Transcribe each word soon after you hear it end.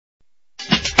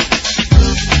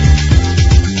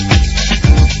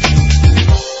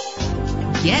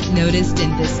noticed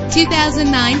in this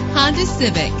 2009 Honda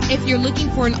Civic. If you're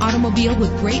looking for an automobile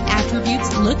with great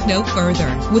attributes, look no further.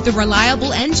 With a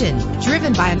reliable engine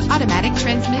driven by an automatic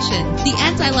transmission, the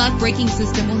anti-lock braking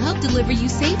system will help deliver you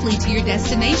safely to your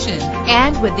destination.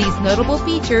 And with these notable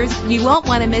features, you won't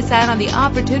want to miss out on the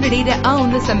opportunity to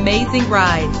own this amazing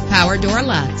ride. Power door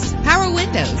locks, power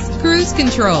windows, cruise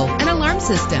control, an alarm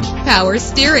system, power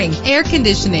steering, air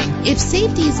conditioning. If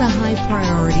safety is a high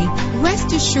priority,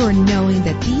 rest assured knowing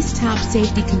that these top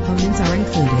safety components are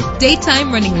included.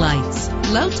 Daytime running lights,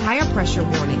 low tire pressure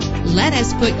warning. Let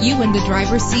us put you in the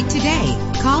driver's seat today.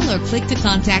 Call or click to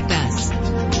contact us.